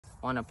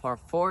on a par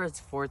 4. It's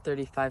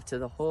 435 to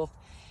the hole.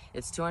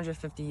 It's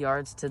 250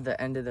 yards to the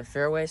end of the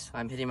fairway, so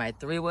I'm hitting my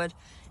 3-wood,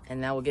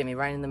 and that will get me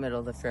right in the middle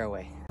of the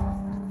fairway.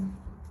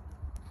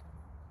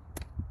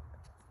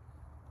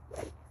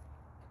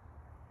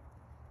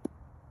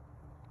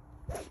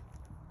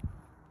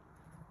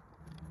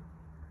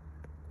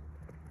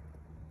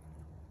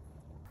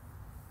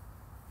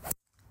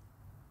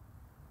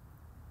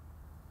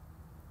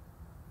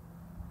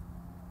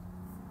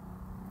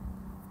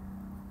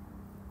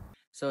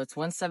 So it's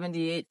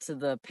 178 to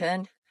the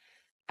pin.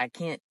 I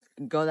can't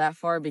go that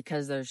far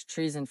because there's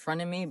trees in front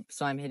of me,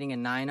 so I'm hitting a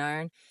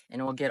 9-iron,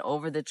 and it will get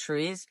over the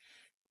trees.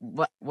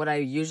 What I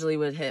usually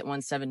would hit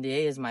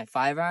 178 is my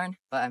 5-iron,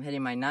 but I'm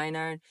hitting my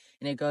 9-iron,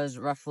 and it goes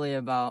roughly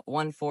about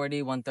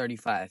 140,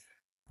 135.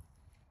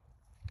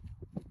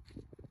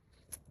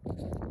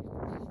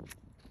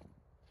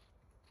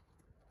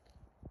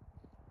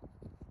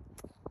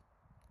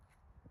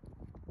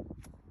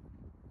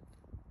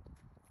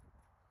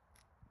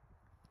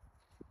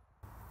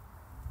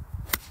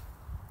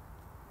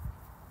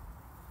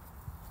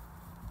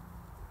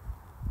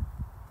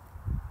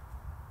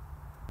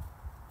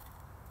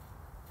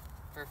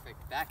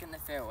 Perfect, back in the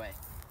fairway.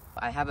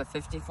 I have a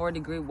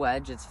 54-degree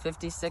wedge. It's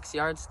 56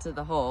 yards to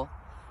the hole,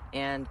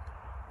 and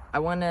I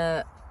want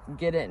to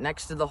get it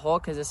next to the hole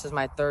because this is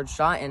my 3rd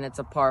shot, and it's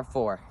a par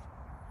 4.